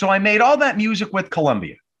 Yes. Right. So I made all that music with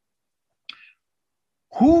Columbia.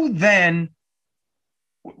 Who then?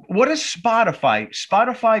 What is Spotify?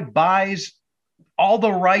 Spotify buys all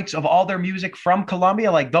the rights of all their music from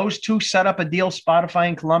Columbia. Like those two set up a deal, Spotify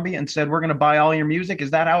and Columbia, and said, we're going to buy all your music.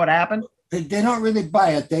 Is that how it happened? They don't really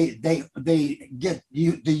buy it. They get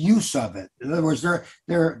the use of it. In other words,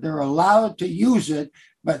 they're allowed to use it,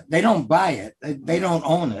 but they don't buy it. They don't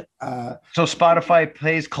own it. So Spotify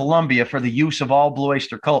pays Columbia for the use of all Blue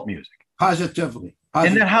Oyster Cult music. Positively.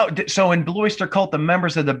 And then so in Blue Oyster Cult, the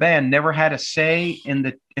members of the band never had a say in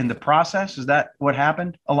the process? Is that what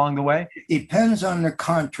happened along the way? It depends on the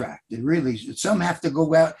contract. It really, some have to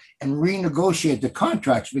go out and renegotiate the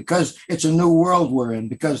contracts because it's a new world we're in,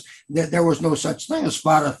 because there was no such thing as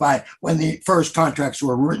Spotify when the first contracts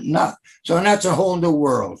were written up. So that's a whole new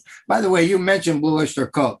world. By the way, you mentioned Blue Oyster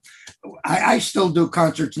Cult. I still do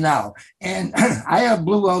concerts now, and I have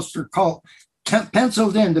Blue Oyster Cult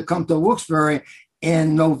penciled in to come to Wilkes-Barre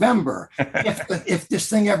in November, if this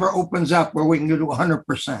thing ever opens up where we can go to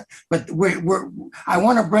 100%. But I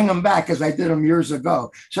want to bring them back as I did them years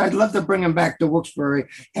ago. So I'd love to bring them back to Wilkes-Barre,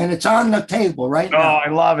 and it's on the table right now. Oh, I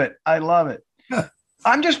love it. I love it.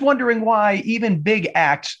 I'm just wondering why even big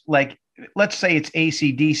acts like, let's say it's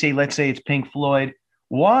AC/DC, let's say it's Pink Floyd.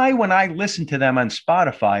 Why, when I listen to them on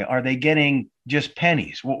Spotify, are they getting just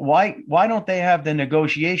pennies? Why don't they have the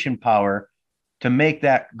negotiation power to make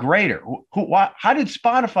that greater? How did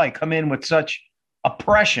Spotify come in with such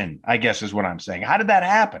oppression, I guess is what I'm saying? How did that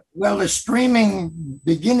happen? Well, the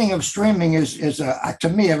beginning of streaming is to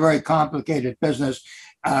me, a very complicated business.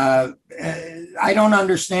 I don't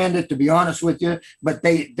understand it, to be honest with you, but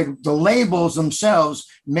the labels themselves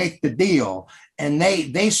make the deal. And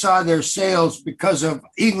they saw their sales because of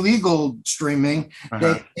illegal streaming.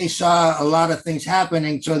 Uh-huh. They saw a lot of things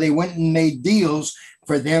happening. So they went and made deals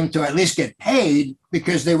for them to at least get paid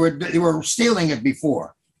because they were stealing it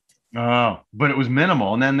before. Oh, but it was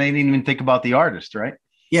minimal. And then they didn't even think about the artist, right?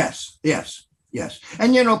 Yes.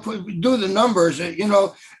 And, do the numbers, I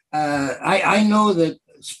know that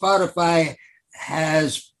Spotify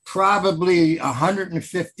has probably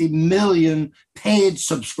 150 million paid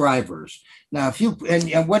subscribers. Now,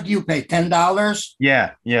 and what do you pay? $10?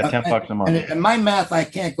 Yeah, $10 a month. And my math, I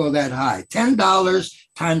can't go that high. $10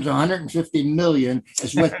 times 150 million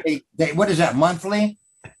is what they what is that, monthly?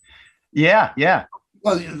 Yeah.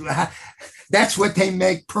 Well, that's what they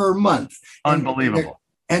make per month. Unbelievable.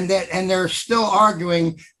 And they're still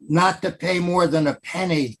arguing not to pay more than a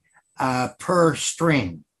penny per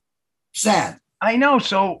stream. Sad. I know.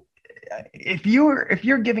 So if you're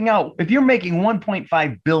making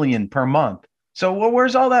 1.5 billion per month, so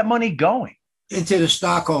where's all that money going? Into the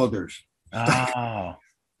stockholders. Oh.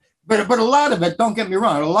 But a lot of it, don't get me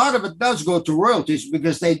wrong, a lot of it does go to royalties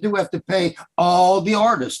because they do have to pay all the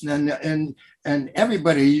artists and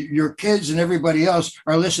everybody, your kids and everybody else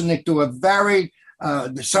are listening to a very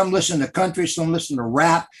Some listen to country, some listen to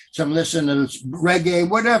rap, some listen to reggae,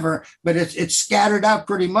 whatever. But it's scattered out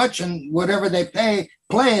pretty much, and whatever they play,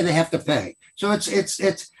 they have to pay. So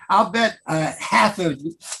it's. I'll bet half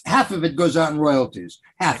of it goes out in royalties.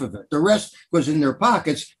 Half of it. The rest goes in their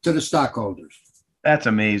pockets to the stockholders. That's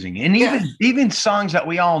amazing. And even songs that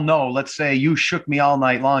we all know, let's say "You Shook Me All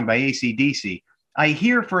Night Long" by AC/DC, I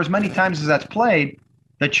hear for as many times as that's played,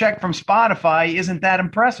 the check from Spotify isn't that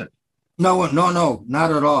impressive. No, not at all.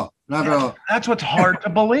 Not at all. That's what's hard to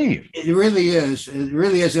believe. It really is. It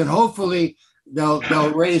really is. And hopefully they'll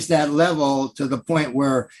raise that level to the point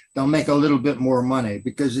where they'll make a little bit more money,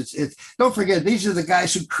 because it's don't forget, these are the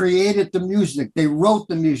guys who created the music. They wrote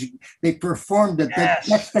the music. They performed it. Yes.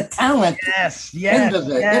 That's the talent. Yes. End of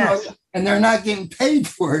it. You know, and they're not getting paid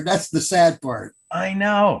for it. That's the sad part. I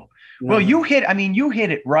know. Well, you hit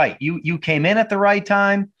it right. You came in at the right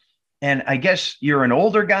time. And I guess you're an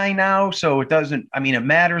older guy now, so it doesn't, it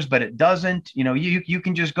matters, but it doesn't. You know, you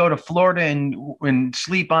can just go to Florida and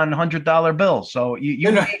sleep on $100 bills. So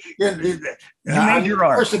you made your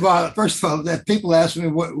art. First of all, that people ask me,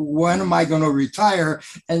 when am I going to retire?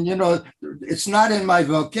 And, it's not in my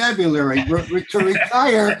vocabulary. To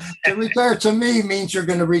retire to me means you're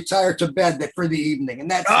going to retire to bed for the evening. And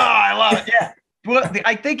that's I love it. Yeah. Well,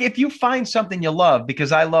 I think if you find something you love,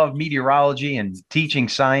 because I love meteorology and teaching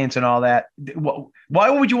science and all that, why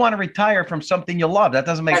would you want to retire from something you love? That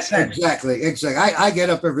doesn't make sense. Exactly. I get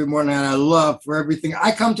up every morning and I love for everything.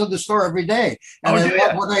 I come to the store every day and I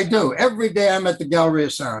love what I do. Every day I'm at the Gallery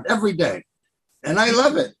of Sound, every day. And I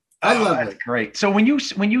love it. I love it. Great. So when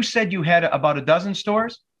you said you had about a dozen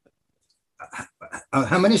stores?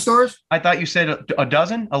 How many stores? I thought you said a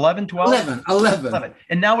dozen, 11, 12? 11.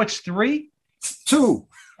 And now it's 3? Two.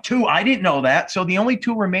 I didn't know that. So the only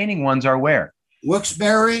 2 remaining ones are where?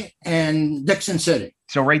 Wilkes-Barre and Dixon City.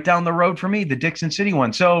 So right down the road for me, the Dixon City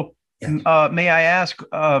one. So may I ask,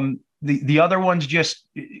 the other ones just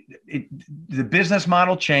the business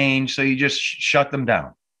model changed, so you just shut them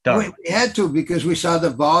down? Done. We had to, because we saw the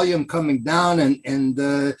volume coming down, and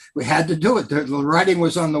we had to do it. The writing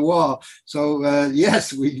was on the wall. So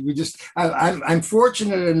yes, we just. I'm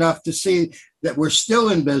fortunate enough to see that we're still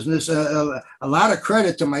in business. A lot of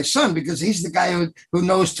credit to my son, because he's the guy who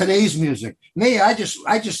knows today's music. Me, I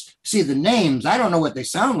just see the names. I don't know what they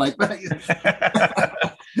sound like, but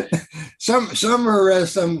some are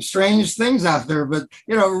some strange things out there. But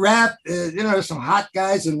rap. Some hot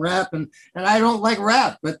guys in rap, and I don't like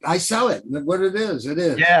rap, but I sell it. What it is, it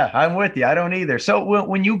is. Yeah, I'm with you. I don't either. So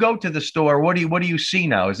when you go to the store, what do you see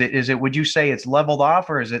now? Is it? Would you say it's leveled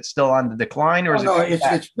off, or is it still on the decline, or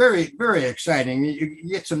it's very, very exciting. You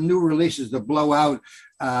get some new releases that blow out.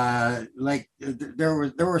 Like there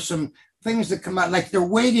were some things that come out, like they're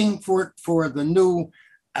waiting for the new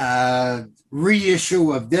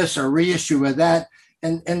reissue of this or reissue of that.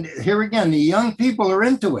 And here again, the young people are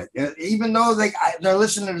into it. Even though they're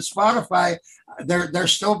listening to Spotify, they're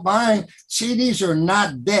still buying. CDs are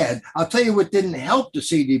not dead. I'll tell you what didn't help the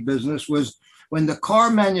CD business was when the car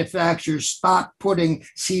manufacturers stopped putting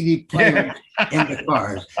CD players in the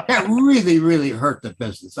cars. That really, really hurt the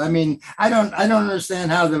business. I mean, I don't understand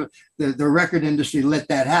how the record industry let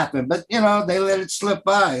that happen, but they let it slip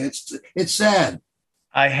by. It's sad.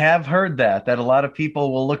 I have heard that a lot of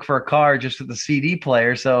people will look for a car just with the CD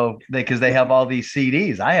player, because they have all these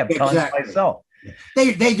CDs. I have tons myself.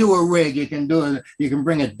 They do a rig. You can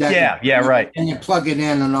bring a deck. Yeah, right. And you plug it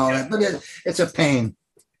in and all that, but it's a pain.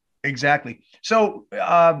 Exactly. So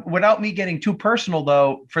without me getting too personal,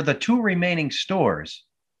 though, for the 2 remaining stores,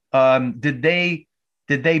 did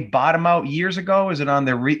they bottom out years ago? Is it on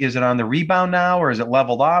the rebound now, or is it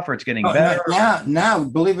leveled off, or it's getting better? Now,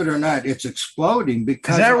 believe it or not, it's exploding.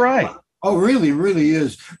 Because is that right? Oh, really, really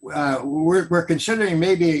is. We're considering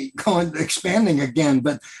maybe expanding again,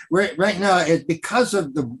 but right now, because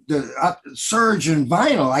of the surge in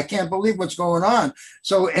vinyl, I can't believe what's going on.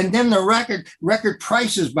 So, and then the record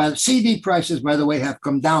prices, CD prices, by the way, have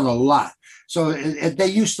come down a lot. So they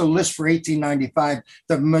used to list for $18.95.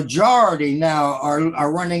 The majority now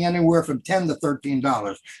are running anywhere from $10 to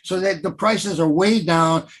 $13. So the prices are way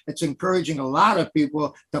down. It's encouraging a lot of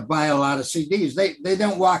people to buy a lot of CDs. They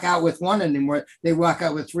don't walk out with one anymore. They walk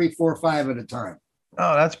out with 3, 4, 5 at a time.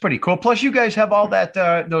 Oh, that's pretty cool. Plus, you guys have all that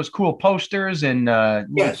those cool posters and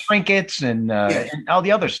trinkets and all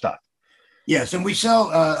the other stuff. Yes, and we sell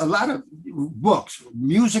a lot of books,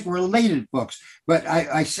 music-related books, but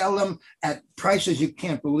I sell them at prices you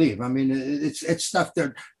can't believe. I mean, it's stuff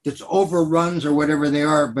that's overruns or whatever they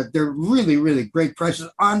are, but they're really, really great prices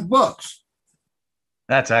on books.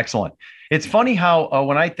 That's excellent. It's funny how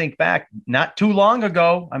when I think back, not too long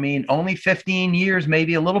ago, I mean, only 15 years,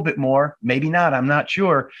 maybe a little bit more, maybe not, I'm not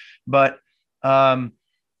sure. But um,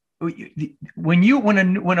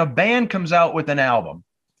 when a band comes out with an album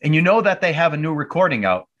and you know that they have a new recording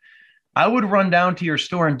out, I would run down to your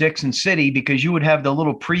store in Dixon City because you would have the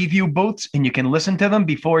little preview booths and you can listen to them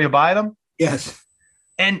before you buy them. Yes.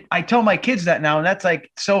 And I tell my kids that now, and that's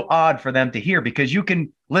like so odd for them to hear because you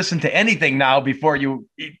can listen to anything now before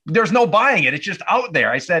there's no buying it. It's just out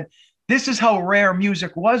there. I said, this is how rare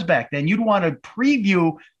music was back then. You'd want to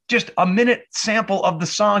preview just a minute sample of the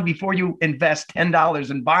song before you invest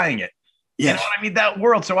 $10 in buying it. Yes. You know what I mean? That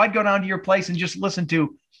world. So I'd go down to your place and just listen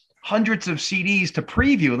to hundreds of CDs to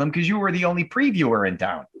preview them because you were the only previewer in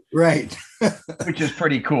town. Right. Which is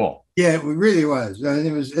pretty cool. Yeah, it really was.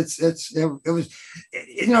 It was, it's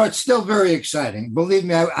still very exciting. Believe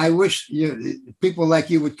me, I wish people like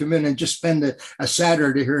you would come in and just spend a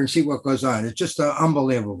Saturday here and see what goes on. It's just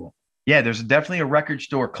unbelievable. Yeah, there's definitely a record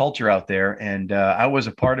store culture out there, and I was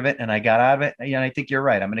a part of it, and I got out of it. And I think you're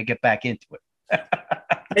right. I'm going to get back into it.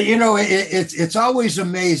 It's always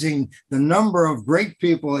amazing the number of great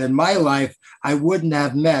people in my life I wouldn't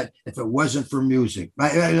have met if it wasn't for music.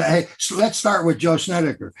 So let's start with Joe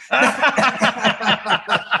Snedeker.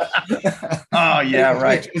 Oh yeah,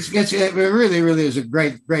 right. It really, really is a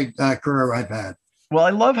great career I've had. Well,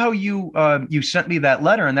 I love how you sent me that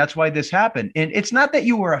letter, and that's why this happened. And it's not that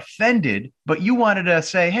you were offended, but you wanted to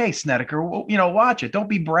say, "Hey, Snedeker, watch it. Don't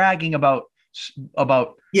be bragging about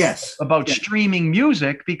streaming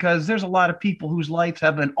music because there's a lot of people whose lives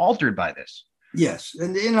have been altered by this." Yes.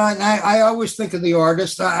 And, I always think of the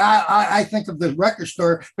artist. I think of the record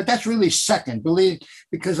store, but that's really second,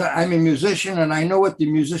 because I'm a musician and I know what the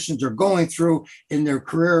musicians are going through in their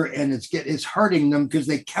career, and it's hurting them because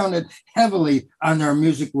they counted heavily on their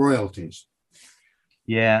music royalties.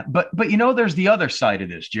 Yeah. But there's the other side of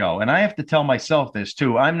this, Joe, and I have to tell myself this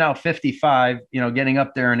too. I'm now 55, getting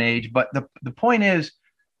up there in age. But the point is,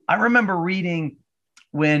 I remember reading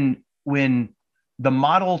when the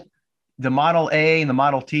Model A and the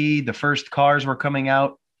Model T, the first cars were coming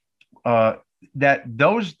out, that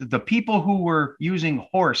the people who were using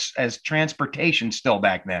horse as transportation still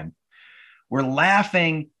back then were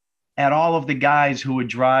laughing at all of the guys who would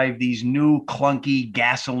drive these new clunky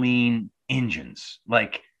gasoline engines.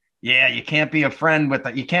 Like, yeah, you can't have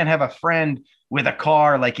a friend with a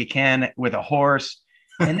car like you can with a horse.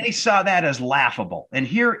 And they saw that as laughable. And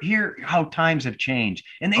here how times have changed.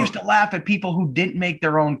 And they used to laugh at people who didn't make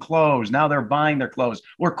their own clothes. Now they're buying their clothes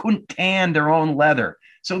or couldn't tan their own leather.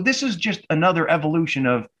 So this is just another evolution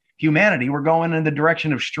of humanity. We're going in the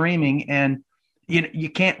direction of streaming, and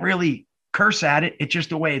you can't really curse at it. It's just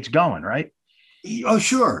the way it's going, right? Oh,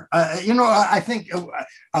 sure. I think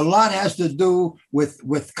a lot has to do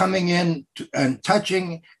with coming in and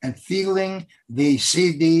touching and feeling the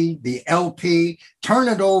CD, the LP, turn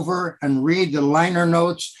it over and read the liner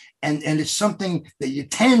notes. And it's something that you're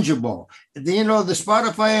tangible. The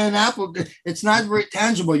Spotify and Apple, it's not very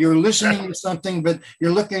tangible. You're listening to something, but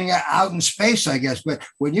you're looking out in space, I guess. But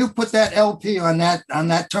when you put that LP on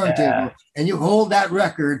that turntable and you hold that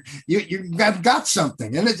record, you've got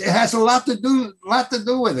something, and it has a lot to do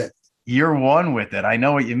with it. You're one with it. I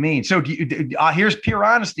know what you mean. So here's pure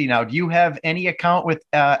honesty now. Do you have any account with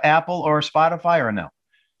Apple or Spotify or no?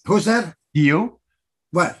 Who's that? Do you?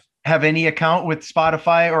 What? Have any account with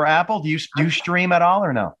Spotify or Apple? Do you stream at all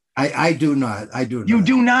or no? I do not. You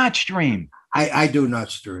do not stream. I do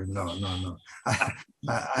not stream. No.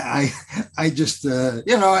 I just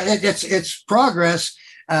it's progress.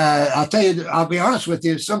 I'll be honest with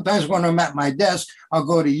you. Sometimes when I'm at my desk, I'll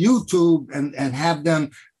go to YouTube and have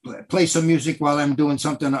them play some music while I'm doing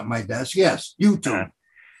something at my desk. Yes, YouTube.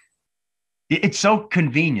 It's so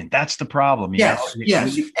convenient. That's the problem. Yes.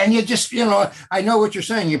 And you just, I know what you're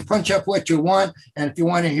saying. You punch up what you want. And if you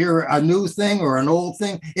want to hear a new thing or an old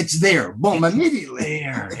thing, it's there. Boom, immediately.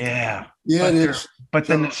 There, yeah. Yeah, it is. But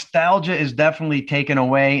the nostalgia is definitely taken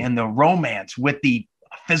away, and the romance with the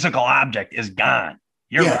physical object is gone.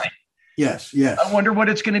 You're right. Yes. I wonder what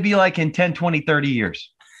it's going to be like in 10, 20, 30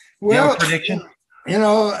 years. Well, you have a prediction?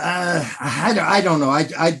 I don't know.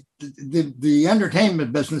 The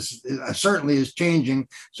entertainment business certainly is changing.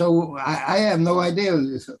 So I have no idea.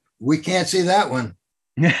 We can't see that one.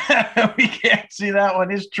 We can't see that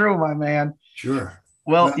one. It's true, my man. Sure.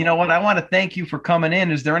 Well, you know what? I want to thank you for coming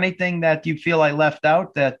in. Is there anything that you feel I left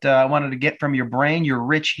out that I wanted to get from your brain, your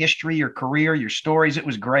rich history, your career, your stories? It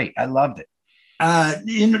was great. I loved it.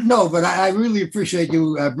 No, but I really appreciate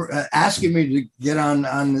you asking me to get on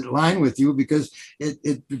the line with you, because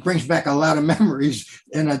it brings back a lot of memories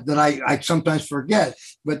and that I sometimes forget.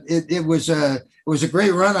 But it was a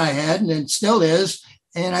great run I had, and it still is.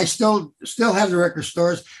 And I still have the record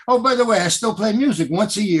stores. Oh, by the way, I still play music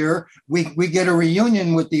once a year. We get a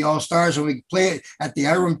reunion with the All-Stars, and we play it at the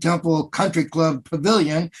Iram Temple Country Club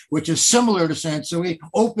Pavilion, which is similar to Sansui,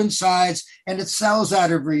 open sides, and it sells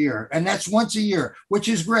out every year. And that's once a year, which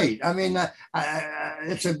is great. I mean,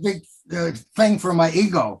 it's a big thing for my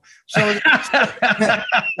ego. So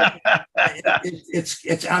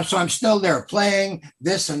so I'm still there playing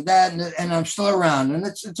this and that, and I'm still around, and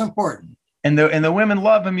it's important. And the women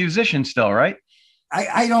love a musician still, right?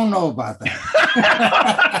 I don't know about that.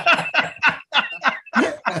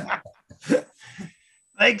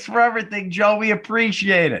 Thanks for everything, Joe. We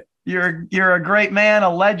appreciate it. You're a great man,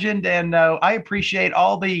 a legend, and I appreciate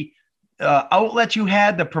all the outlets you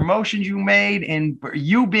had, the promotions you made, and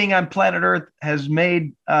you being on planet Earth has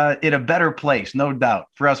made it a better place, no doubt,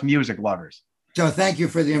 for us music lovers. So thank you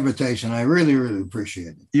for the invitation. I really, really appreciate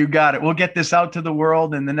it. You got it. We'll get this out to the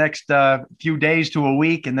world in the next few days to a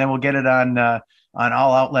week, and then we'll get it on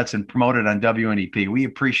all outlets and promote it on WNEP. We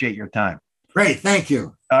appreciate your time. Great. Thank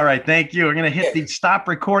you. All right. Thank you. We're going to hit the stop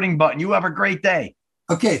recording button. You have a great day.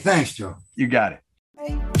 Okay. Thanks, Joe. You got it.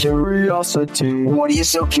 Curiosity. What are you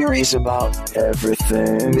so curious about?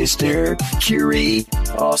 Everything, Mr. Curiosity.